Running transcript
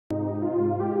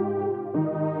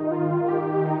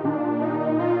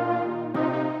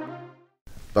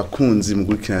bakunzi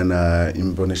mukurikirana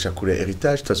imbonesha kure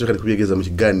heritage twashaka kubigeza mu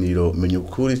kiganiro menya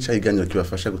ukuri cyahiganiro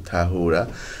kibafasha gutahura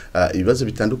ibibazo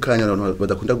bitandukanye abantu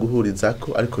badakunda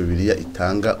guhurizako ariko Bibiliya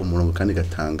itanga umurongo kandi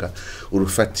gatanga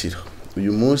urufatiro.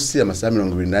 Uyu munsi amasaha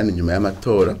 28 nyuma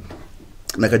y'amatora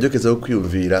nakajokeza ko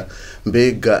kwiyumvira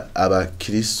mbega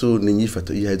abakristo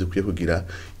n'inyifato iyahe dukwiye kugira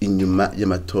inyuma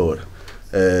y'amatora.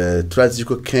 Turazi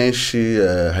ko kenshi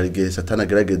hari gihe Satani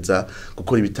agerageza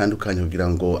gukora ibitandukanye kugira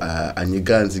ngo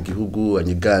anyiganze igihugu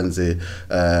anyiganze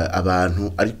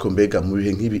abantu ariko mbega mu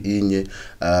bihe nk'ibi inye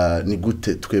ni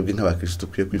gute twebwe nk'abakristo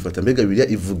tukwiye kwifata mbega Bibiliya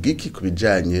ivuga iki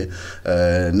kubijanye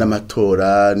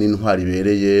n'amatora n'intwari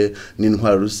bereye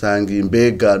n'intwari rusangi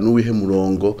mbega n'uwihe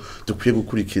murongo dukwiye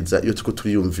gukurikiza iyo tuko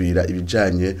turiyumvira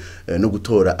ibijanye no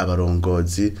gutora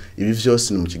abarongozi. Ibi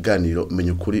vyose ni mu kiganiro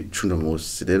menya ukuri cuno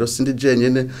munsi. Rero sindi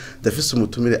nyene ndafise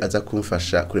umutumire aza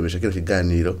kumfasha kuremesha kino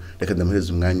kiganiro reka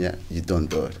ndamuhereza umwanya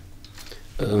yidondora.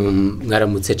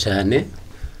 Mwaramutse cyane.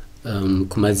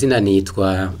 Ku mazina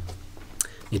nitwa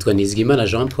NIZIGIYIMANA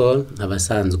Jean Paul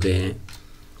abasanzwe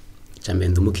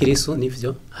cyambende umukiriso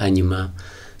nivyo hanyuma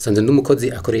sanze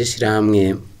ndumukozi akoresha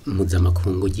hamwe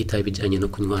mpuzamakungu gitaye bijanye no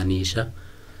kunywanisha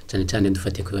cyane cyane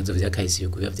dufate ku bibazo vya kahise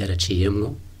yuko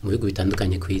byaraciyemwo mu bigo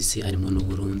bitandukanye ku isi harimo no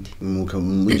Burundi.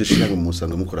 Muri shirahamwe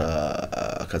musanga mukora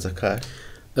akaza kahe?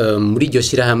 Muri iryo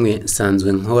shirahamwe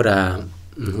sanzwe nkora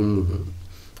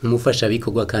nk'umufasha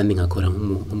bikorwa kandi nkakora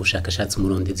nk'umushakashatsi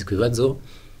umurondezi ku bibazo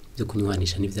byo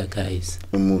kunywanisha n'ivya kahise.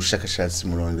 Umushakashatsi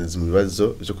murondezi mu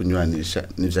bibazo byo kunywanisha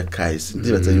n'ivya kahise.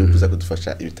 Ndibaza yuko uza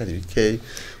kudufasha ibitari bikeye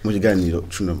mu kiganiro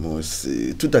cuno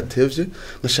munsi. Tudatevye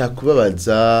nashaka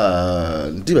kubabaza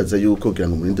ndibaza yuko kugira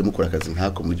ngo murinde mukora akazi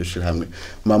nkako muri iryo shirahamwe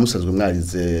musanzwe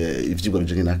mwarize ivyigwa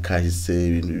bijanye na kahise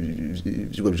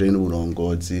ivyigwa bijanye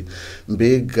n'uburongozi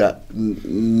mbega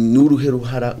n'uruhe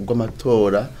ruhara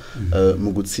rw'amatora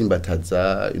mu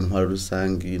gutsimbataza intwaro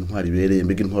rusangi intwari bereye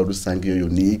mbega intwaro rusangi yo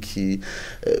niki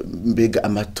mbega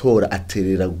amatora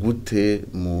aterera gute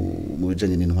mu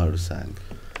bijanye n'intwaro rusangi?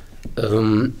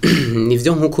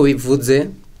 Nivyo nkuko bivuze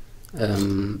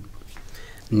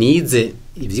nize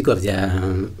ivyigwa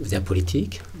vya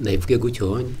politique ndayivuge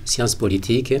gutyo science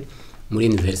politique muri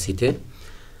université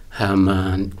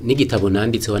hama n'igitabo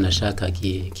nanditse wanashaka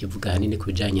kivuga hanini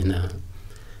kubijanye na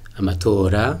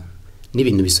amatora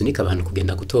n'ibintu bisunika abantu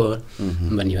kugenda gutora.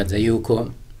 Mba nibaza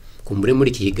yuko kumbure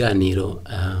muri iki kiganiro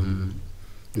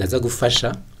naza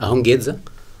gufasha aho ngeza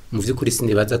mu vy'ukuri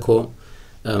sinibaza ko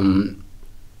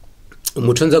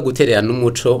umuco nza guterera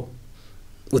n'umuco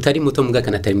utari muto mbwa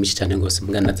kanatari mishi cyane ngose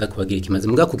mbwa naza kubagira ikimaze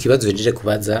mbwa ku kibazo yejeje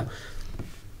kubaza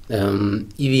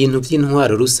ibintu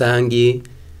by'intwaro rusangi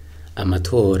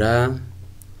amatora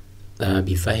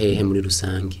bifa hehe muri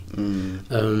rusangi.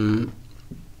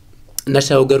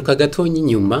 Nashaka kugaruka gatonyi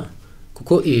inyuma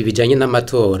kuko ibi bijanye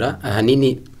n'amatora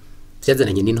ahanini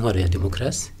byazananye n'intwaro ya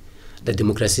demokrasi. La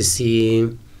demokrasi si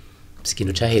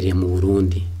ikintu cyahereye mu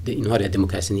Burundi. Intwaro ya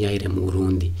demokrasi ntiyahereye mu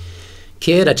Burundi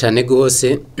kera cyane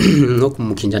gose nko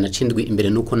mu kinjana cindwi imbere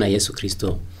nuko na Yesu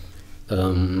Kristo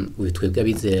twebwe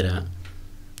abizera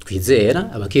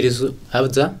twizera abakirizo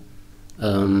haza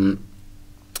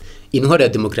intwaro ya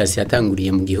demokrasi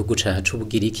yatanguriye mu gihugu cacu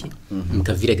Bugiriki mu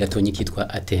kavire gatonyi kitwa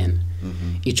Athene.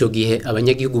 Ico gihe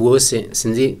abanyagihugu bose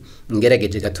sinzi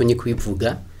ngerageje gatonyi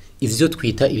kwivuga ivyo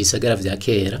twita ibisagara vya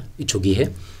kera. Ico gihe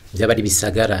byabari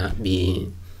bisagara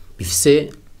bifise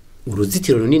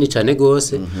uruzitiro runini cyane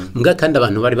gose mbwa kandi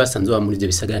abantu bari basanzwe muri ibyo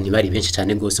bisagara ntibari benshi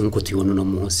cyane gose nkuko tubibona no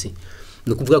munsi.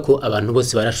 No kuvuga ko abantu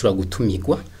bose barashobora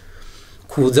gutumigwa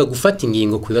kuza gufata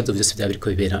ingingo ku bibazo byose byabiriko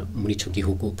bibera muri ico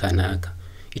gihugu kanaka.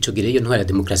 Ico gihe iyo ntwara ya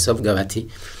demokrasi bavuga bati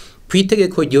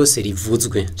kwitegeko ryose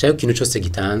rivuzwe cyangwa ikintu cyose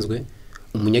gitanzwe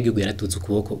umunyagihugu yaratuze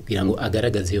ukuboko kugira ngo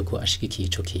agaragaze yuko ashigikiye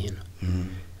ico kintu.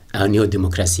 Aho niho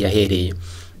demokrasi yahereye.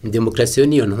 Demokrasi yo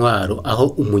niyo ntwaro aho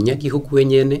umunyagihugu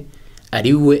wenyene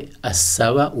ari we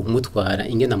asaba umutwara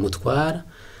ingena mutwara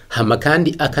hama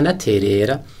kandi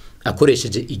akanaterera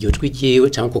akoresheje iryo jwi ryiwe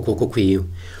cyangwa ukuboko kwiwe.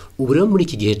 Ubu rero muri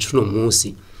iki gihe cuno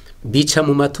munsi bica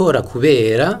mu matora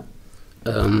kubera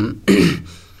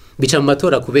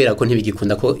ko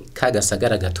ntibigikunda ko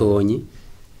kagasagara gatonyi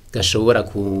gashobora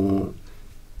ko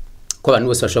abantu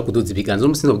bose bashobora kuduza ibiganza.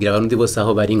 Umunsi nobwira abantu bose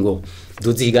aho bari ngo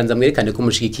duza ibiganza mwerekane ko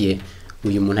mushigikiye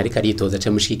uyu muntu ariko aritoza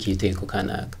cyangwa mushigikiye iteko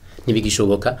kanaka.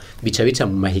 Ntibigishoboka bica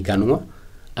mu mahiganwa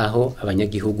aho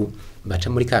abanyagihugu baca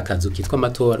muri kakazu kitwa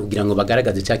amatora kugira ngo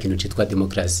bagaragaze cya kintu citwa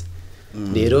demokrasi.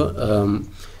 Rero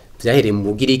byahereye mu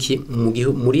Bugiriki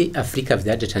muri Afrika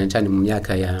vyaje cyane mu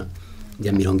myaka ya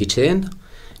 90.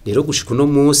 Rero gushika no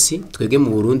munsi twebwe mu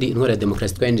Burundi intwara ya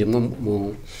demokrasi twayinjemwe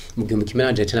mu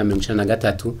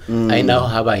 1993 ari naho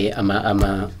habaye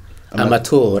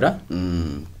amatora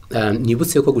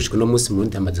nibutse ko gushika no munsi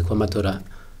mundi amaze ko amatora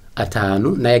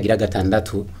 5 nayagira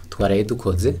 6 twaraye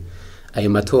dukoze ayo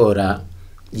matora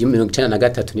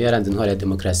y'93 niyo yaranze intwara ya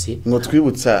demokrasi ngo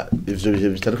twibutsa ivyo bihe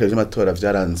bitandukanye by'amatora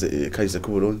vyaranze kahise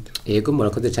ku Burundi. Yego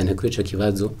murakoze cyane kuri ico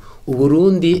kibazo.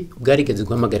 Uburundi bwarigeze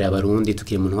guhamagarira abarundi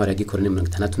tukiri mu ntwara ya gikoroni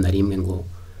 61 ngo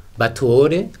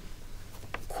batore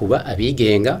kuba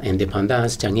abigenga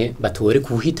independence canke batore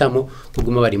kuhitamo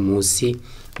kuguma bari musi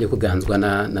yo kuganzwa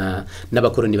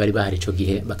n'abakoroni bari bahari ico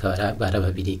gihe bakaba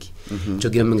barababiriki. Ico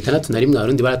gihe 61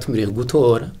 abarundi baratumiriye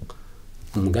gutora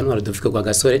umuganwa Rudolfo kwa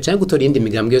Gasore cyangwa gutora indi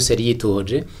migambwe yose yari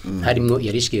yitoje harimo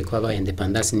yarishikiye kwa ba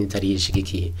independence n'itari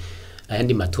yishigikiye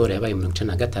ayandi matora yabaye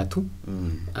 1993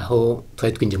 aho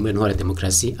twari twinje muri ntwara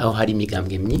demokrasi aho hari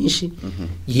imigambwe myinshi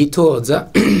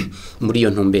yitoza muri iyo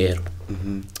ntumbero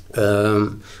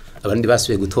abandi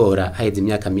basubiye gutora haheze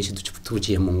imyaka myinshi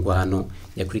tuciye mu ngwano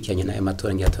yakurikiranye n'ayo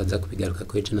matora ngiyatoza kubigaruka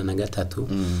ku 1993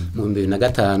 mu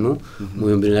 2005 mu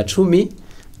 2010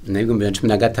 na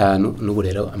 2015 n'ubu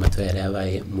rero amatora yari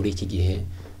yabaye muri iki gihe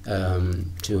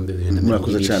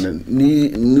murakoze cyane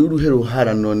ni uruhero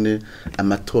hara none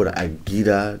amatora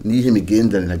agira nihe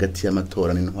migendanire hagati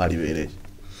y'amatora n'intwari ibereye.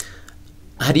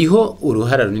 Hariho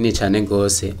uruhara runini cyane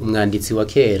gose umwanditsi wa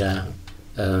kera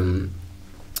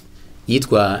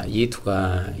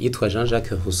yitwa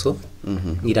Jean-Jacques Rousseau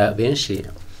ngira benshi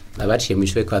abaciye mu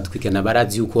ishuri kwa twikana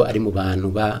barazi yuko ari mu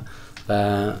bantu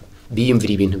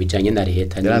biyumvira ibintu bijanye na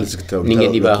leta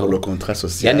n'ingene ibaho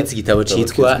yanditse igitabo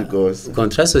citwa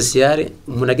contrat social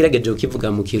umuntu agerageje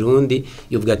ukivuga mu kirundi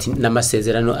yovuga ati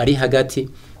n'amasezerano ari hagati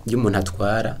y'umuntu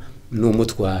atwara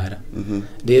n'umutwara.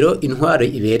 Rero intwaro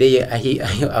ibereye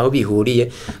aho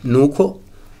bihuriye nuko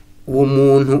uwo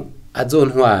muntu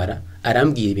azontwara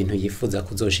arambwira ibintu yifuza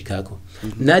kuzoshikako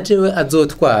najewe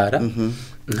azotwara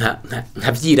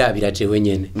nkavyirabira jewe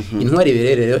nyene. Intwaro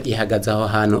ibereye rero ihagaze aho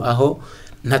hantu aho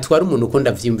ntatwara umuntu uko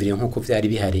ndavyimviriye nkuko vyari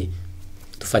bihari.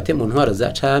 Dufate mu ntwaro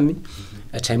za cami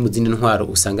acaye mu zindi ntwaro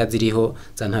usanga ziriho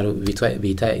za ntwaro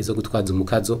bita izo gutwaza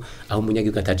umukazo aho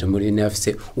umunyagihugu ataje muri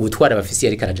n'afise ubutwara bafise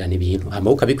yari karajana ibintu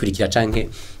hama ukabikurikira canke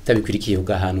tabikurikiye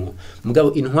ugahanwa.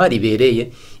 Mugabo intwaro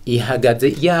ibereye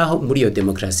ihagaze yaho muri iyo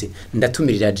demokrasi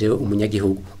ndatumirira jewe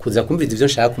umunyagihugu kuza kumviriza ivyo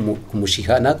nshaka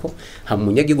kumushikanako hama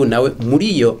umunyagihugu nawe muri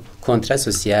iyo contrat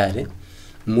sociale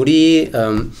muri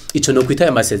ico no kwita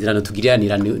amasezerano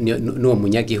tugiriranira n'uwo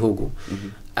munyagihugu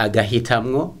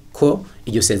agahitamwo ko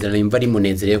iryo sezerano yumva ari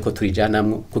munezereye ko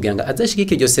turijanamwo kugira ngo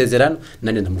azashikike iryo sezerano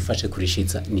nane ndamufashe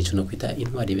kurishiza nico no kwita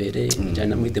intwari ibereye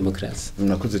ijana muri demokrasi.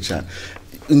 Murakoze cyane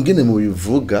ingene mu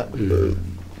bivuga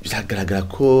biragaragara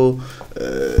ko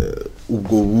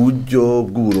ubwo buryo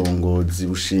bw'uburongozi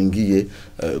bushingiye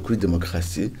kuri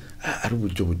demokrasi ari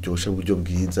uburyo buryosha uburyo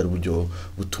bwiza ari uburyo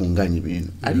butunganya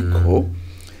ibintu ariko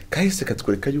kahise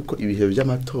katwereka yuko ibihe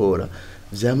by'amatora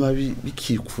vyama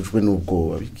bikikujwe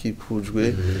n'ubwoba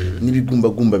bikikujwe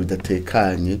n'ibigumbagumba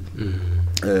bidatekanye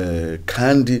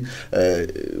kandi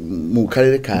mu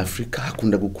karere ka Afrika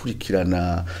hakunda gukurikira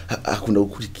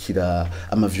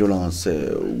ama violence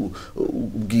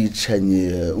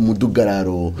ubwicanye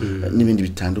umudugararo n'ibindi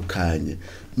bitandukanye.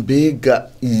 Mbega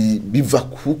biva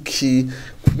kuki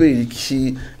kubera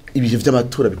iki ibihe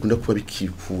vy'amatora bikunda kuba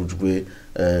bikikujwe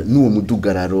n'uwo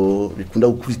mudugararo bikunda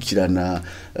gukurikirana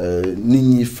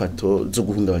n'inyifato zo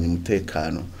guhungabanya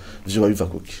umutekano vyo biva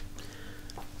kuki?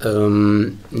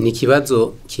 Ni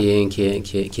kibazo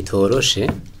kitoroshe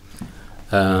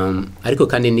ariko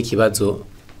kandi ni kibazo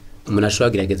umuntu ashobora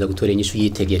kugerageza gutora inyishu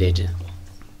yitegereje.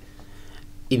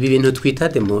 Ibi bintu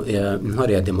twita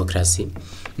intwaro ya demokrasi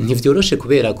ntivyoroshe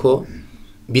kubera ko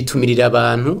bitumirira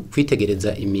abantu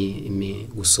kwitegereza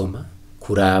gusoma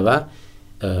kuraba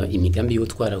imigambi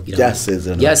y'utwara kugira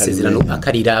yasezerano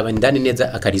akariraba ndani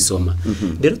neza akarisoma.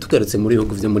 Rero tugarutse muri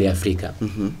bihugu vyo muri Afrika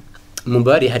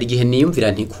mumbari hari gihe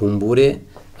niyumvira nti kumbure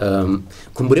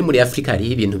muri Afrika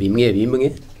hari ibintu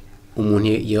bimwe umuntu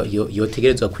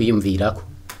yotegerezwa kwiyumvirako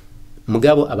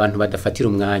mugabo abantu badafatira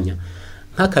umwanya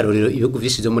nk'akarorero ibihugu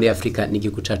vyinshi vyo muri Afrika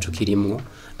n'igihugu cacu kirimwo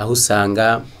aho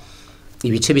usanga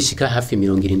ibice bishika hafi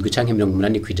 70 canke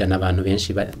 80% abantu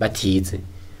benshi batize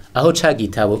aho ca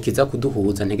gitabo kiza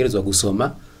kuduhuza ntegerezwa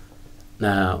gusoma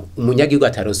na umunyagihugu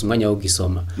atarose umwanya wo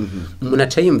gisoma. Umuntu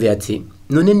aca yumvira ati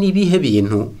none nibihe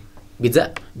bintu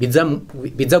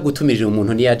biza gutumirira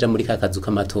umuntu niyaja muri kakazu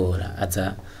k'amatora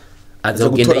aza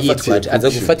kugenda yitwaje aza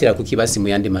gufatira ku kibasi mu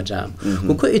yandi majambo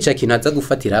kuko ica kintu aza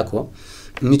gufatirako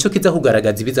nico kiza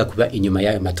kugaragaza ibiza kuba inyuma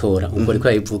y'ayo matora ubwo riko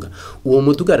yabivuga uwo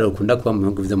mudugararo ukunda kuba mu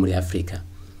bihugu vyo muri Afrika.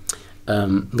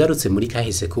 Ngarutse muri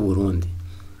kahise ku Burundi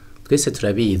twese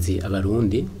turabizi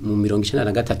abarundi mu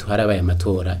 1993 harabaye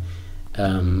amatora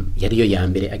yariyo ya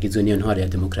mbere agizwe niyo ntwaro ya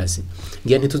demokrasi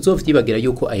ngiye ntituzovyibagira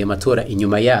yuko ayo matora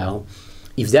inyuma yaho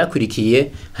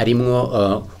ivyakurikiye harimwo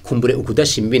kumbure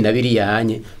ukudashima ibintu abiri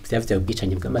yanye vyavye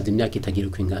ubwicanye bw'amazi imyaka itagira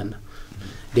uko ingana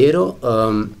rero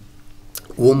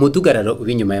uwo mudugararo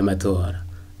ubinyuma y'amatora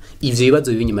ivyo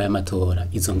bibazo binyuma y'amatora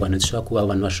izo ngwano zishobora kuba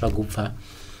abantu bashobora gupfa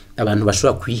abantu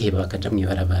bashobora kwiheba bakaja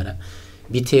mwibarabara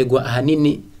biterwa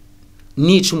ahanini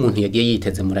nico umuntu yagiye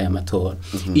yiteze muri aya matora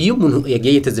iyo umuntu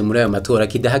yagiye yiteze muri aya matora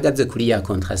kidahagaze kuri ya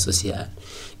contrat social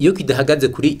iyo kidahagaze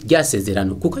kuri rya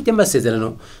sezerano kuko rya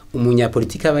masezerano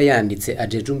umunyapolitiki aba yanditse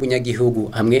ajeje umunyagihugu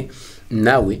hamwe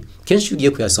nawe kenshi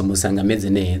ugiye kuyasoma usanga ameze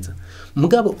neza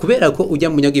mugabo kubera ko ujya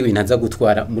munyagihugu ntaza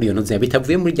gutwara muri iyo ntuze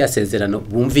bitavuye muri rya sezerano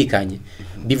bumvikanye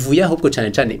bivuye ahubwo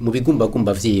cane mu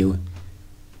bigumbagumba vyiwe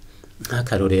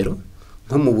nk'akarorero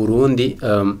nko mu Burundi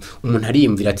umuntu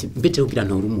ariyumvira ati mbeje kugira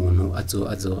ntora umuntu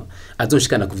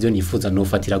azonshikana kuvyo nifuza no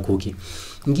fatira kuki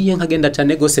ngiye nkagenda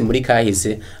cane gose muri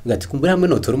kahise ngati kumbure hamwe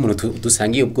notora umuntu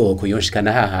dusangiye ubwoko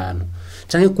yonshikana ha hantu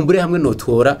canke kumbure hamwe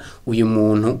notora uyu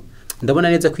muntu ndabona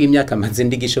neza ko imyaka maze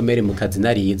ndi gishomere mu kazi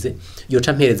narize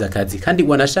yoca mpereza akazi kandi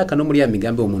wanashaka no muri ya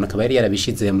migambi umuntu akaba yari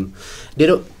yarabishizemo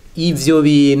rero ivyo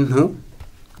bintu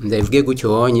ndavuge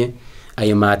gucyonye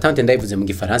ayo matante ndayivuze mu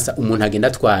gifaransa umuntu agenda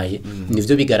atwaye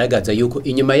nivyo bigaragaza yuko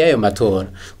inyuma y'ayo matora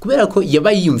kubera ko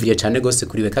yaba yiyumviriye cane gose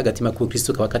kuri we kagatima ku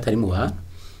Kristo kaba katari mu bantu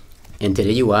entere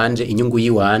yiwanje inyungu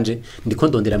yiwanje ndiko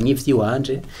ndondera mw'ivyi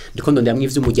wanje ndiko ndondera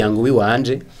mw'ivyi umuryango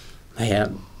wiwanje aya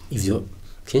ivyo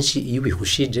kenshi iyo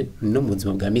bihushije no mu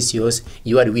buzima bwa misi yose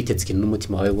iyo ari witeze ikintu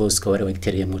n'umutima wawe wose ukaba wari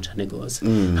wagitereyemo cane gose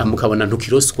hamukabona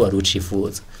ntukiroswa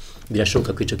rucifuza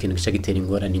birashoboka ko ico kintu gica gitera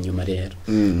ingorane inyuma rero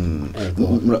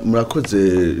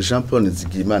murakoze Jean Paul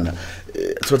NIZIGIYIMANA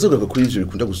turazogaruka kuri ivyo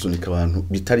bikunda gusunika abantu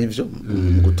bitari ivyo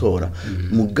mu gutora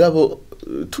mugabo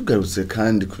tugarutse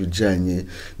kandi kubijanye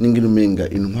n'ingino umenga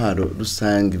intwaro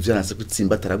rusange vyaranse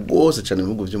gutsimbatara gose cyane mu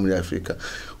bihugu vyo muri Afrika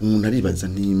umuntu aribaza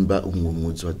nimba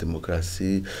umwumuzo wa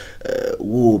demokrasi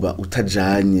woba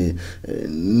utajanye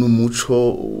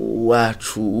n'umuco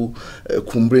wacu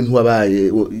kumbure ntiwabaye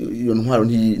iyo ntwaro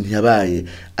ntiyabaye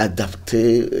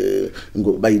adapté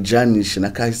ngo bayijanishe na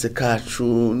kahise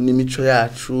kacu n'imico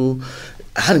yacu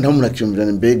hari nta umuntu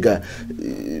akiyumvirana mbega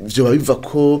vyo babiva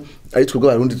ko ari twebwe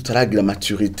abarundi tutaragira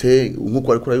maturité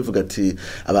nkuko ariko arabivuga ati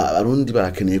abarundi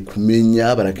barakeneye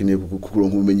kumenya barakeneye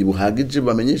kuronka ubumenyi buhagije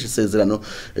bamenyesha isezerano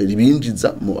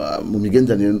ribinjiza mu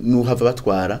migendanire n'uhava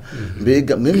batwara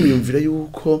mbega mwe mwiyumvira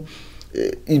yuko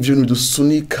ivyo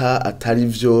nidusunika atari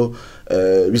vyo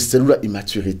biserura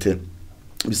immaturité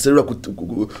biserura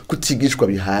kutigishwa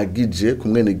bihagije ku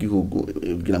mwene gihugu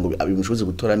kugira ngo abimushoboze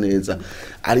gutora neza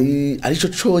ari cyo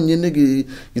conyene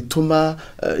gituma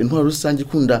intwaro rusange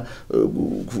ikunda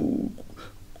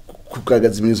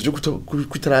kugaragaza ibimenyetso byo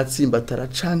kwitaratsimbatara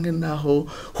canke naho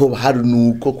hoba hari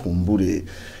nuko kumbure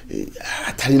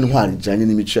atari intwaro ijanye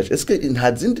n'imico yacu eske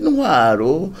nta zindi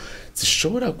ntwaro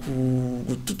zishobora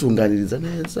kututunganiriza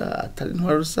neza atari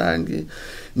intwaro rusange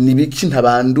nibiki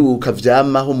ntabanduka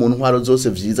vyamaho mu ntwaro zose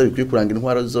vyiza bikwiye kuranga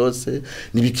intwaro zose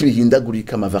nibiki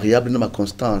bihindagurika ama variable n'ama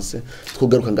constance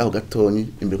twogaruka ngaho gatonyi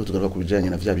imbere ko tugaruka kubijanye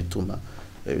na vya bituma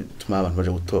abantu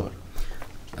baje gutora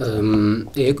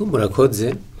yego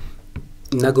murakoze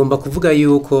nagomba kuvuga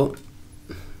yuko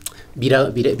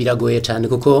biragoye cyane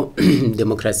kuko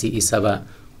demokrasi isaba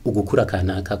ugukura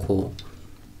kanaka ko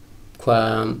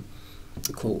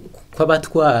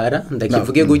kw'abatwara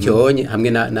ndakivuge gucyonye hamwe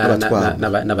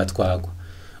n'abatwagwa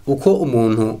uko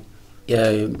umuntu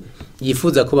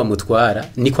yifuza ko bamutwara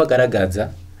niko agaragaza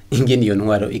ingene iyo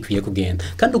ntwaro ikwiye kugenda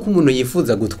kandi uko umuntu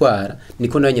yifuza gutwara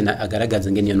niko nawe nyine agaragaza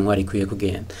ingene iyo ntwaro ikwiye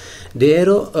kugenda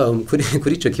rero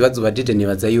kuri ico kibazo bajije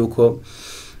nibaza yuko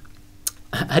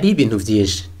hari ibintu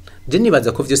vyinshi je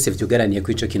nibaza ko vyose vyugaraniye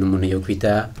kuri ico kintu umuntu yo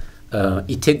kwita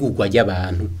itegurwa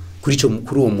ry'abantu kuri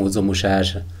uwo muzo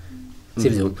mushasha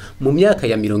sivyo mu myaka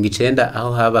ya 90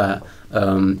 aho haba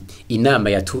inama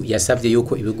yasavye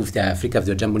yuko ibihugu vya Afrika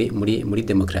vyoja muri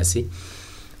demokrasi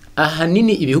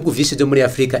ahanini ibihugu vyinshi byo muri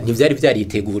Afrika ntivyari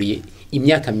vyariteguriye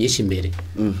imyaka myinshi imbere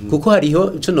kuko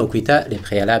hariho ico no kwita les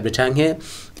préalables canke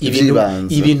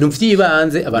ibintu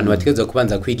vyibanze abantu bategezwa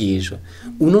kubanza kwigishwa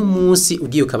uno munsi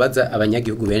ugiye ukabaza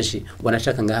abanyagihugu benshi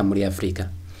wanashaka ngaha muri Afrika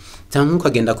cyangwa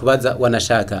ukagenda kubaza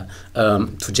wanashaka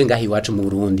tuje ngaha iwacu mu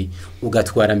Burundi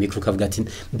ugatwara mikro ukavuga ati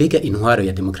mbega intwaro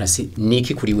ya demokrasi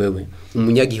niki kuri wewe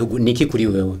umunyagihugu niki kuri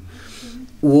wewe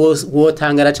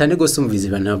wotangara cyane gose umvize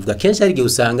banavuga kenshi ari gihe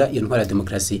usanga iyo ntwaro ya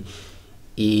demokrasi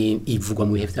ivugwa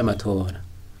mu bihe vy'amatora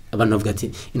abantu bavuga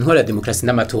ati intwaro ya demokrasi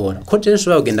n'amatora ko je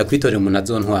nshobora kugenda kwitorera umuntu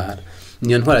azontwara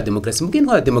niyo ntwaro ya demokrasi mbwe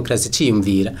intwaro ya demokrasi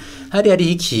ciyumvira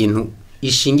hari ikintu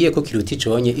ishingiye ko kiruti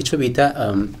conye ico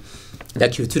bita la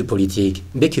culture politique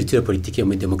mbe culture politique yo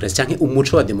mu demokrasi canke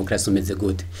umuco wa demokrasi umeze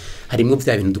gute harimwo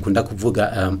vya bintu dukunda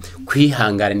kuvuga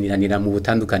kwihanganiranira mu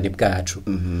butandukane bwacu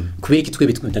kubera iki twe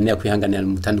bitwitanira kwihanganira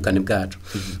mu butandukane bwacu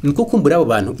niko kumbura abo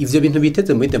bantu ivyo bintu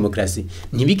biteze muri demokrasi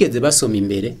ntibigeze basoma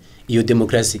imbere iyo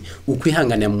demokrasi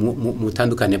ukwihanganira mu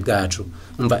butandukane bwacu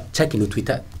umva cakintu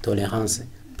twita tolerance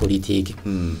politique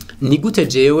ni gute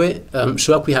jewe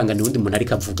shobora kwihanganira undi muntu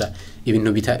ariko avuga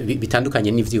ibintu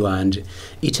bitandukanye n'ivyo wanje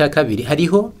ica kabiri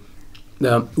hariho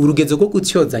urugezo rwo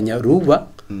gutyozanya ruba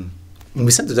mu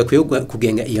bisanzwe zakwiye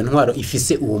kugenga iyo ntwaro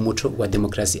ifise uwo muco wa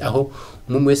demokrasi aho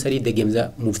umwe wese ari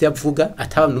degemza mu vyo avuga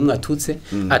ataba numwe atutse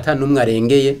ata numwe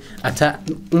arengeye ata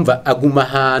umva aguma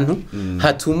ahantu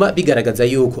hatuma bigaragaza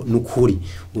yuko nukuri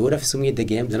wowe urafise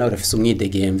umwidegemvyo nawe urafise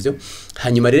umwidegemvyo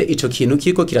hanyuma rero ico kintu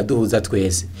kiko kiraduhuza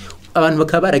twese abantu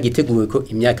bakaba baragiteguwe ko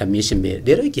imyaka myinshi mbere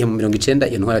rero igihe mu 90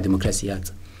 iyo ntwaro ya demokrasi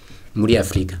yaza muri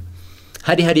Afrika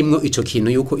harimwo ico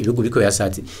kintu yuko ibihugu biko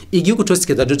yasatse igihugu cyose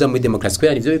kizajoja muri demokrasi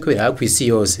kubera ivyo biko biraha ku isi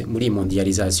yose muri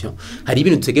mondialisation hari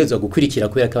ibintu tutegerezwa gukurikira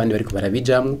kubera ko abandi bariko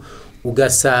barabijamwe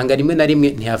ugasanga rimwe na rimwe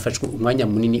ntihafashwe umwanya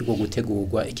munini wo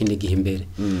gutegurwa ikindi gihe imbere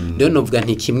rero novuga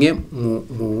nti kimwe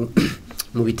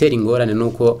mu bitera ingorane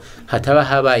nuko hataba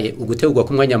habaye ugutegurwa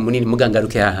ku mwanya munini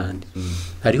mugangaruke hahandi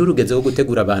hariho urugezo rwo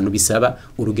gutegura abantu bisaba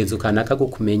urugezo kanaka go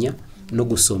kumenya no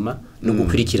gusoma no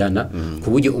gukurikirana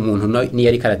ku buryo umuntu ni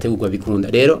yari karategurwa bikunda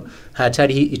rero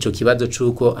hacari ico kibazo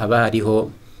cuko haba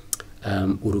hariho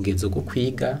urugezo rwo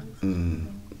kwiga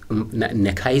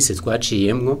na kahise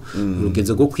twaciyemwo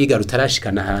urugezo rwo kwiga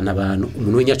rutarashikana ahantu abantu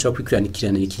umuntu w'inyaco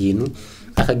kwikwiranirana ikintu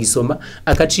akagisoma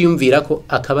akaciyumvira ko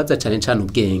akabaza cyane cyane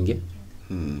ubwenge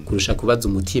kurusha kubaza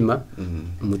umutima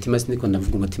siniko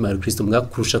ndavuga umutima wa Kristo mbwa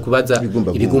kurusha kubaza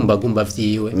ibigumbagumba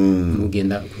vyiwe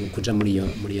mugenda kuja muri iyo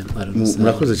ntwaro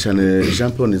murakoze cyane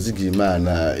Jean Paul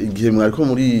NIZIGIYIMANA igihe mwariko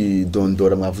muri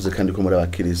dondora mwavuze kandi ko muri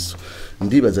abakristo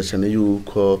ndibaza cyane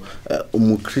yuko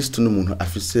umukristo n'umuntu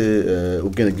afise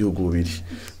ubwene gihugu bubiri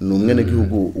n'umwene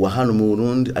gihugu wa hano mu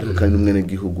Burundi ariko kandi n'umwene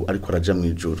gihugu ariko araja mu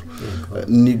ijuru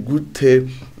ni gute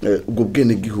ubwo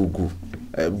bwene gihugu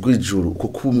bw'ijuru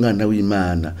kuko umwana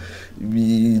w'Imana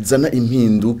bizana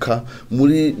impinduka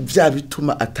muri vya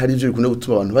bituma atari byo bikunda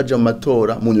gutuma abantu baje mu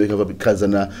matora mu nyubako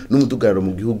bikazana n'umudugararo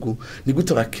mu gihugu ni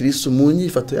gute abakristo mu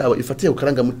nyifato yabo ifatiye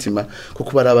ukaranga mutima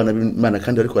kuko bari abana b'Imana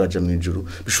kandi ariko baraja mu ijuru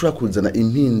bishobora kuzana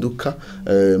impinduka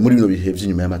muri bino bihe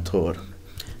by'inyuma y'amatora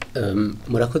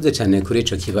murakoze cyane kuri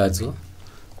ico kibazo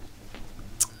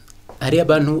hari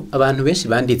abantu benshi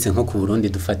banditse nko ku Burundi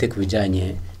dufate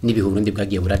kubijanye n'ibihe Burundi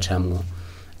bwagiye buracamwo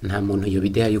nta muntu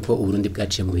yobideha yuko Burundi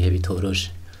bwaciye mu bihe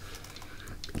bitoroshe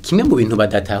kimwe mu bintu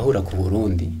badatahura ku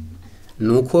Burundi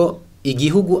nuko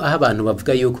igihugu aho abantu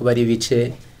bavuga yuko bari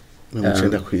bice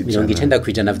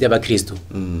 90% vy'abakristo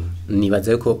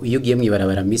nibaza yuko iyo ugiye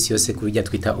mwibarabara misi yose kubijya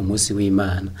twita umunsi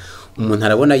w'Imana umuntu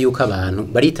arabona yuko abantu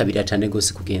baritabira cyane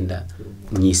gose kugenda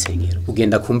mwisengero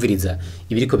kugenda kumviriza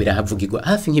ibiriko birahavugirwa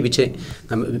hafi nk'ibice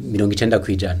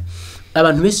 90%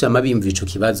 abantu benshi bamabimvira ico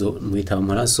kibazo mu bitabo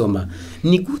murasoma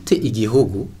ni gute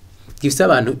igihugu gifite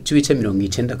abantu cy'ibice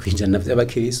 90%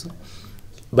 vy'abakristo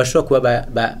bashobora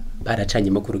kuba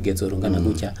baracanyemo ku rugezo rungana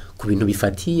gutya ku bintu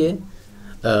bifatiye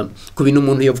ku bintu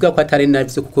umuntu yovuga ko atari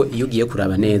navyo kuko iyo ugiye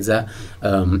kuraba neza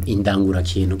indangura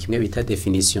kintu kimwe bita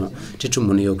definition cico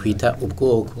umuntu yo kwita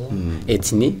ubwoko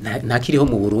etni ntakiriho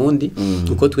mu Burundi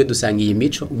kuko twe dusangiye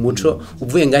imico umuco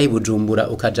uvuye ngahi Bujumbura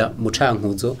ukaja mu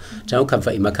Cankuzo cyangwa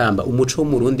ukava imakamba umuco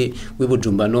w'umurundi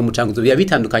w'ibujumbura no mu Cankuzo biya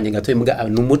bitandukanye gatoye muga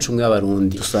n'umuco umwe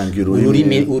w'abarundi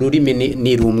ururimi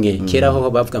ni rumwe keraho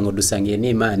bavuga ngo dusangiye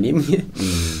n'Imana imwe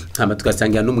hama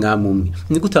tugasangira n'umwami umwe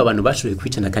ni gute abantu bashoboye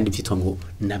kwicana kandi vyitwa ngo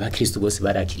n'abakristo bose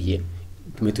barakiriye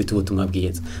kumwe twita ubutumwa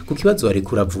bwiza ku kibazo wari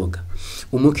kuravuga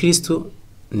umukristo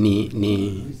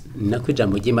ni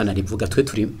nakwijambo ry'Imana rivuga twe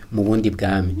turi mu bundi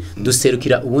bwami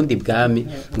duserukira ubundi bwami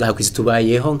ngaha kwisi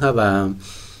tubayeho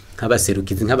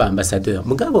nk'abaserukizi nk'abambassadeur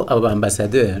mugabo abo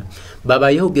bambassadeur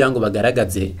babayeho kugira ngo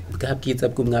bagaragaze bwa bwiza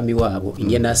bw'umwami wabo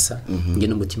ingene asa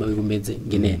ingene umutima w'umeze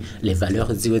ingene les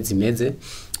valeurs ziwe zimeze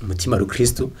umutima wa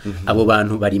Kristo abo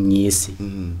bantu bari mwisi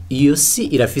iyo si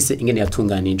irafise ingene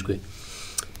yatunganijwe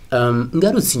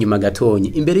ngarutse inyuma gatonye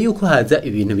imbere yuko haza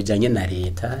ibintu bijanye na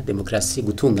leta demokrasi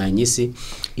gutunganya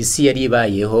isi yari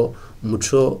ibayeho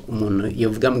umuco umuntu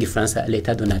yovuga mu Gifaransa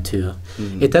l'état de nature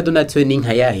l'état de nature ni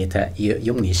nka ya leta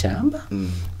yo mwishamba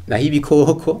naho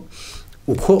ibikoko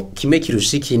uko kimwe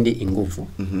kirusha ikindi inguvu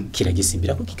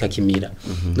kiragisimbira ko kikakimira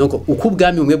nuko uko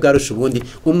ubwami umwe bwarusha ubundi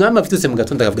umwami afituse mu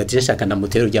gatondo akavuga ati nshaka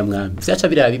ndamutera urya mwami vyaca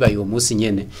biraba bibaye uwo munsi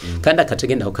nyene kandi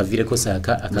akacegenda ukavire ko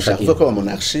saka akakagira ko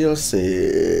monarchie yose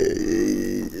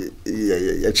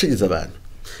yacigiza abantu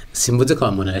simbuze ko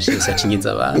umuntu arashimisha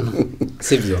acinyiza abantu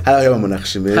sivyo harabaye umuntu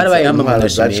ashimeza harabaye umuntu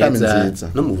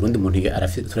ashimeza no mu Burundi umuntu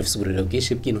turafise uburero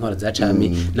bwinshi bw'intwaro za cami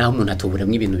naho umuntu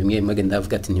atuburemwe ibintu bimwe bimwe agenda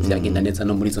avuga ati ntivyagenda neza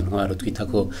no muri izo ntwaro twita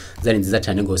ko zari nziza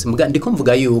cyane gose muga ndiko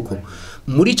mvuga yuko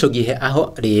muri ico gihe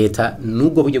aho leta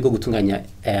nubwo buryo bwo gutunganya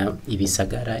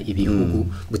ibisagara ibihugu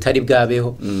butari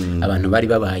bwabeho abantu bari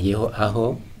babayeho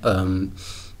aho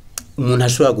umuntu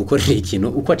ashobora gukorera ikintu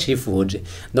uko acifuje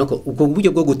donc ubwo buryo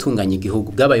bwo gutunganya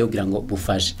igihugu bwabaye kugira ngo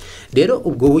bufashe rero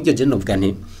ubwo buryo je novuga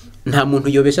nti nta muntu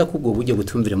yobesha ko ubwo buryo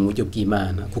butumvire mu buryo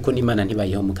bw'Imana kuko n'Imana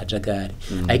ntibayeho mu kajagari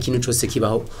ari ikintu cyose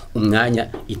kibaho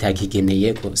umwanya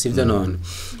itakigeneye ko sivyo none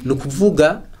no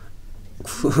kuvuga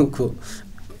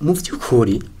mu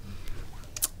vy'ukuri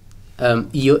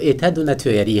iyo etat de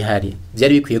nature yari ihari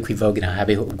byari bikwiye kwivaho kugira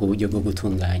habeho ubwo buryo bwo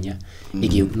gutunganya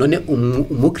igihugu none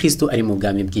umukristo ari mu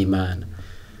bwami bw'Imana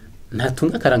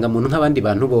ntatunga karanga muntu nk'abandi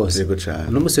bantu bose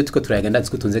no musi tuko turayaganda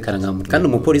tutunze karanga muntu kandi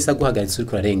umupolisi aguhagaritse uri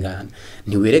kurarengana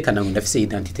ntiwerekana ngo ndafise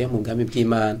identité mu bwami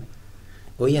bw'Imana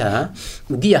oya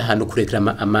ugiye ahantu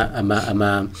kurekrama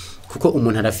ama kuko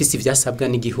umuntu arafise ivyasabwa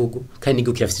n'igihugu kandi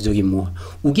n'igihugu kirafise ivyo gimuha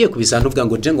ugiye kubisana uvuga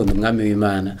ngo je ngo n'umwami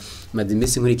w'Imana maze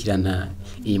imisi nkurikirana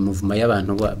iyi movement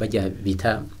y'abantu bajya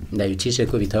bita ndayicishe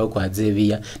ko bitaho kwa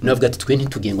Zebiya navuga ati twe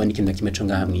ntitugengwa n'ikintu na kimwe cyo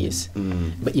ngaha mwisi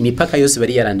imipaka yose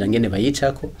bari yaranja ngene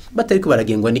bayicako batari ko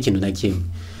baragengwa n'ikintu na kimwe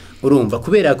urumva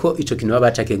kubera ko ico kintu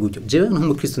babacake gutyo jewe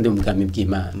nk'umukristo ndi mu bwami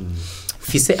bw'Imana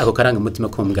fise ako karanga mutima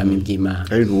ko mu bwami bw'Imana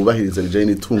hari ntubahiriza bijanye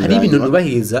n'itunganywa hari ibintu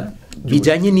ntubahiriza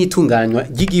bijanye n'itunganywa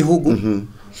ry'igihugu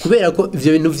kubera ko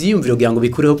ivyo bintu vyiyumviro kugira ngo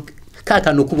bikureho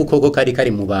kakanu kubukoko kari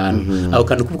mu bantu aho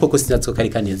kanu kubukoko sinatso kari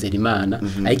kanezera Imana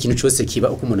ari ikintu cyose kiba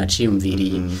uko umuntu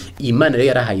aciyumviriye Imana rero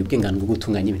yarahaye ubwengano bwo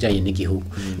gutunganya ibijanye n'igihugu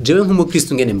jewe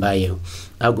nk'umukristo ngene mbayeho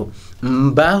ahubwo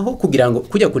mbaho kugira ngo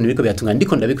kujya kuntu biriko byatungana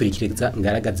ndiko ndabikurikiriza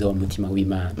ngaragaze wa mutima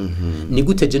w'Imana ni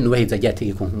gute je nubahiriza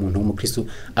ryategeko nk'umuntu w'umukristo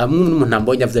amwe n'umuntu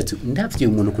ambonye avuze ati ndavye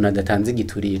umuntu kuna datanze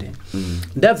giturire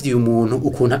ndavye umuntu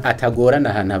ukuntu atagorana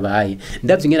ahantu abaye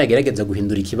ndavye ngene agerageza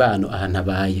guhindura ikibano ahantu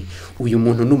abaye uyu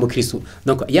muntu n'umukristo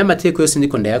donc yamateko yose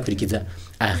ndiko ndayakurikiza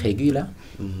aregula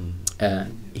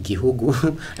igihugu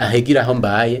ahegira aho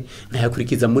mbaye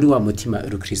ntayakurikiza muri wa mutima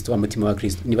Kristo wa mutima wa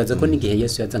Kristo nibaza ko n'igihe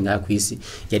Yesu yazanga kwisi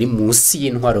yari munsi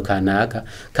y'intwaro kanaka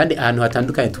kandi ahantu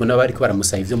hatandukanye tubona bari ko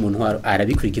baramusaba ivyo mu ntwaro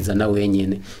arabikurikiza na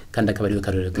wenyene kandi akaba ari we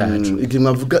karorero kacu igihe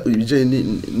mwavuga ibije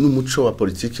n'umuco wa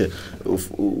politike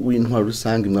w'intwaro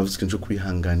rusange mwavuze cyo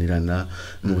kwihanganirana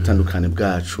mu butandukane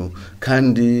bwacu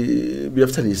kandi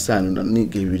birafitanye isano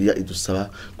n'igihe Bibiliya idusaba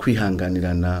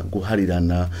kwihanganirana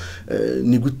guharirana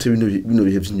ni gute bino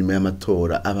bihe by'inyuma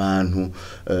y'amatora abantu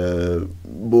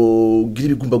bogira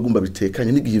ibigumbagumba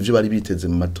bitekanye n'igihe ivyo bari biteze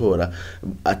mu matora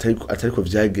atariko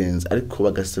vyagenze ariko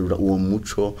bagaserura uwo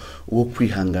muco wo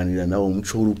kwihanganirana uwo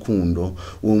muco w'urukundo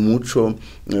uwo muco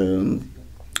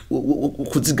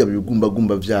kuzigaba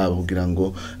ibigumbagumba byabo kugira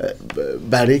ngo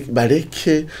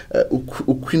bareke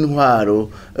uko intwaro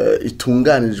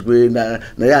itunganijwe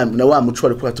na wa muco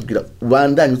ariko batubwira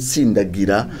ubandanye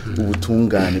utsindagira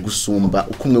ubutungane gusumba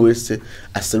uko umwe wese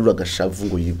aserura agashavu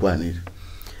ngo yigwanire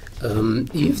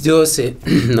ibi byose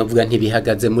navuga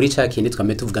ntibihagaze muri ca kindi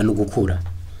twame tuvuga no gukura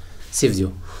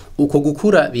sivyo uko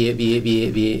gukura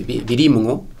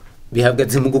birimwo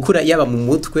bihagaze mu gukura yaba mu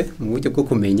mutwe mu buryo bwo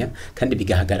kumenya kandi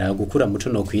bigahagarara gukura muco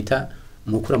no kwita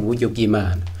mukura mu buryo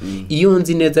bw'Imana iyo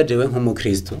nzi neza jewe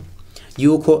nk'umukristo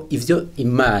yuko ivyo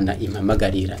Imana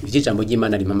impamagarira ivyo ijambo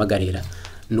ry'Imana rimpamagarira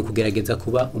no kugerageza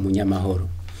kuba umunyamahoro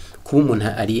kuba umuntu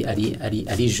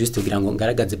ari juste kugira ngo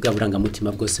ngaragaze bwa buranga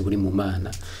mutima bwose buri mu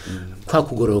Mana kwa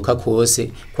kugoroka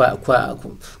kose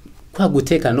kwa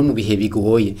gutekana no mu bihe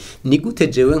bigoye ni gute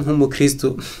jewe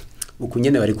nk'umukristo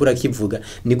ukunyene bari kura kivuga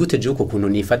ni gute je uko kuntu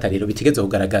nifata rero bitigeze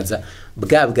kugaragaza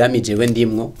bwa bwami jewe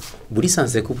ndimwo buri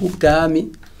sanse ku bwami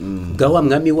bwa wa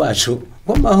mwami wacu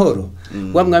wa mahoro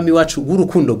wa mwami wacu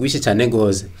w'urukundo gwishi cyane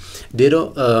goze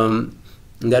rero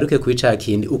ngaruke kwica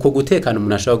kindi uko gutekana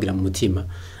umuntu ashobora kugira mu mutima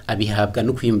abihabwa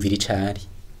no kwiyumvira icari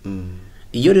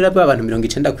iyo rero abantu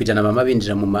 90% mama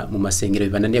binjira mu masengero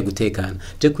bibananiye gutekana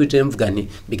je kwije mvuga nti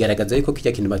bigaragaza yuko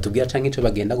kijya kintu batubwira canke ico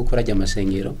bagenda gukora ajya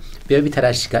masengero biba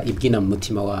bitarashika ibwina mu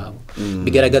mutima wabo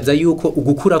bigaragaza yuko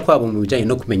ugukura kwabo mu bijanye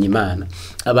no kumenya Imana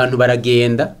abantu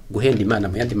baragenda guhenda Imana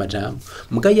mu yandi majambo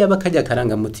muga yaba kajya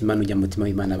karanga mutima n'ujya mutima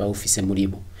w'Imana bawufise muri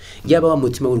bo yaba wa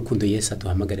mutima w'urukundo Yesu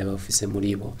aduhamagara bawufise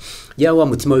muri bo yaba wa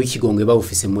mutima w'ikigongwe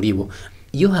bawufise muri bo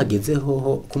iyo hageze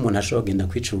hoho ko umuntu ashobora kugenda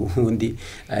kwica ubundi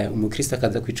umukristo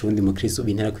akaza kwica ubundi mukristo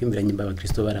bintera kwimbira nyimba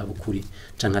abakristo barabukuri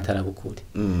canke atarabukuri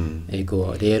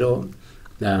ego rero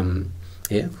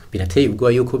birateye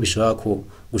ubwoba yuko bishobora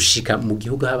gushika mu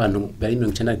gihugu abantu bari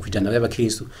 90%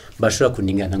 y'abakristo bashobora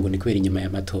kuningana ngo ni kubera inyuma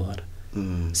y'amatora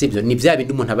sibyo ni bya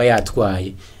bindi umuntu aba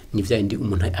yatwaye ni vya indi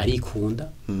umuntu arikunda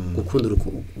gukunda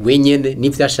wenyene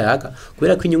nivyo ashaka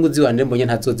kubera ko inyungu ziwanje mbonye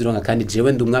ntazozironka kandi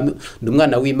jewe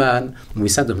ndumwana w'Imana mu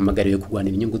bisanzwe mpamagariye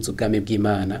kugwanira inyungu z'ubwame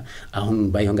bw'Imana aho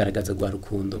mbayeho ngaragaza gwa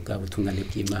rukundo bwa butungane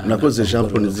bw'Imana. Nakoze Jean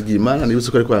Paul NIZIGIYIMANA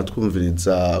nibutse ko ariko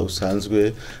aratwumviriza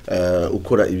usanzwe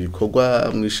ukora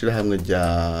ibikorwa mwishira hamwe rya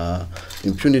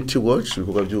Impunity Watch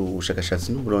ibikorwa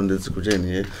by'ubushakashatsi n'uburondezi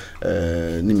kujeniye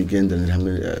n'imigenderanire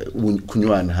hamwe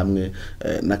kunywana hamwe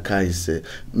na kahise.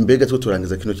 Mbega twe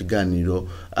turangiza kino kiganiro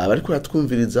abari ko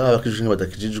ratwumviriza abakijije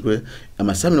badakijijwe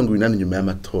amasaha 28 nyuma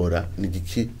y'amatora ni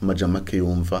giki majambo make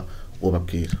yumva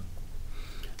wobabwira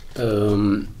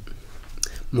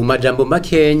mu majambo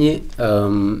makenye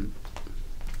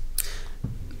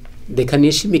deka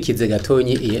nishimikize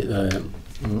gatonyi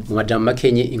mu majambo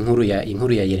makenye inkuru ya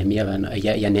Yeremiya abantu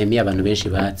ya Nehemiya abantu benshi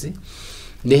bazi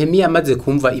Nehemiya amaze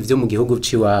kumva ivyo mu gihugu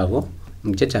ciwabo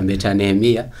mu gice cyambere ca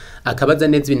Nehemiya akabaza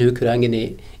neza ibintu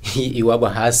bikirangene iwabo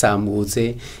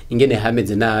hasambutse ingene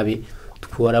hameze nabi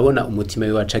tworabona umutima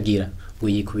we wacagira ngo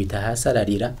yikubita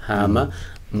hasararira hama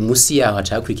musi yaho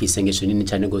acakwika isengesho nini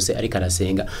cyane gose ariko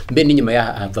arasenga mbe n'inyuma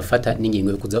ya avafata n'ingingo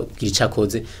yo kuza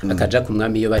kiricakoze akaja ku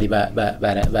mwami iyo bari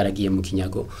baragiye mu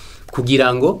kinyago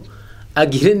kugira ngo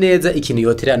agire neza ikintu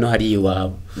yotera no hari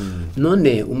iwabo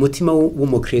none umutima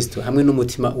w'umukristo hamwe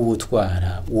n'umutima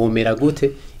w'utwara womera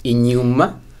gute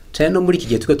inyuma cyane no muri iki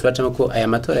gihe twe turacamo ko aya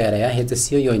matora yarayaheze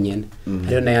siyo yonyene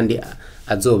hariyo nayandi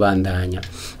azobandanya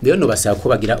rero no basaba ko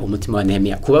bagira umutima wa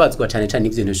Nehemiya kubabazwa cyane cyane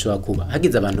ivyo ntishobora kuba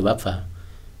hagize abantu bapfa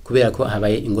kubera ko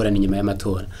habaye ingorane nyuma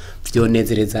y'amatora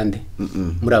vyonezereza nde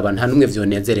muri abantu nta numwe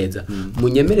vyonezereza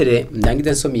munyemerere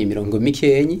ndangize nsomye imirongo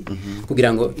mikenyi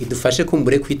kugira ngo idufashe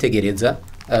kumbure kwitegereza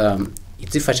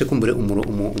izifashe kumbure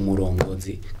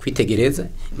umurongozi kwitegereza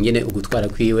ingene ugutwara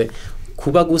kwiwe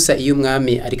kuba gusa iyo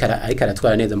umwami ariko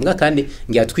aratwara neza muga kandi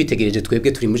ngiya twitegereje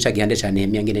twebwe turi muri cagihande cyane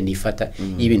Nehemiya ngene nifata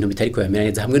ibintu bitari ko yamera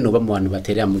neza hamwe no ba mu bantu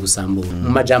baterera mu gusambura mu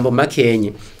majambo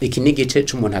makenye iki ni gice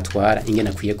c'umuntu atwara ingene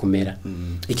akwiye kumera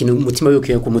iki ni umutima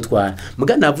wiwe kumutwara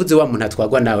muga navuze wa muntu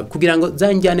atwagwa nawe kugira ngo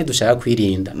zanjyane dushaka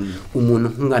kwirinda umuntu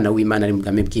nk'umwana w'Imana ari mu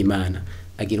bwame bw'Imana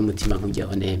agira umutima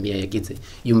nk'ujyaho Nehemiya yagize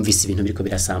yumvise ibintu biriko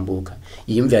birasambuka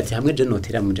yiyumviye ati hamwe je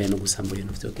notera muje no gusambura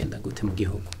ibintu vyogenda gute mu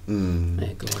gihugu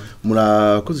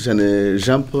murakoze cyane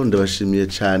Jean Paul ndabashimiye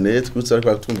cyane twibutsa ariko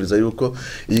batumviriza yuko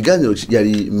ikiganiro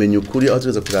yari menya ukuri aho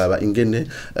tuza kuraba ingene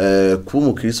kuba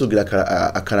umukristo gira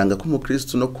akaranga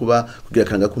k'umukristo no kuba kugira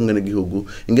akaranga k'umwene gihugu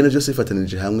ingene byose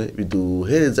bifatanije hamwe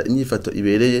biduhereza inyifato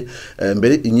ibereye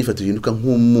mbere inyifato yinduka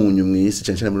nk'umunyu mwisi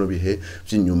cyane cyane muri bihe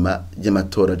by'inyuma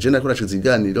y'amatora je nakora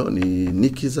ikiganiro ni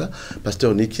Nikiza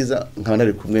Pastor Nikiza nkaba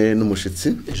nari kumwe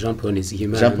n'umushitsi Jean Paul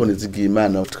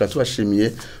NIZIGIYIMANA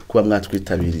tukatubashimiye kuba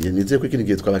mwatwitabiriye nizeye ko ikindi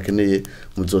gihe twabakeneye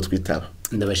muzotwitaba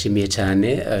ndabashimiye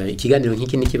cyane ikiganiro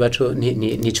nk'iki nikibaco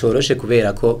nicoroshe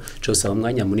kubera ko cosaba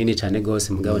umwanya munini cyane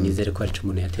gose mugabo nizere ko ari cyo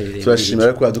umuntu yaterereye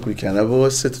turashimira ko adukurikirana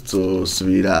bose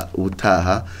tutosubira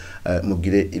ubutaha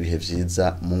mugire ibihe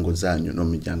vyiza mu ngo zanyu no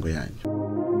mu miryango yanyu.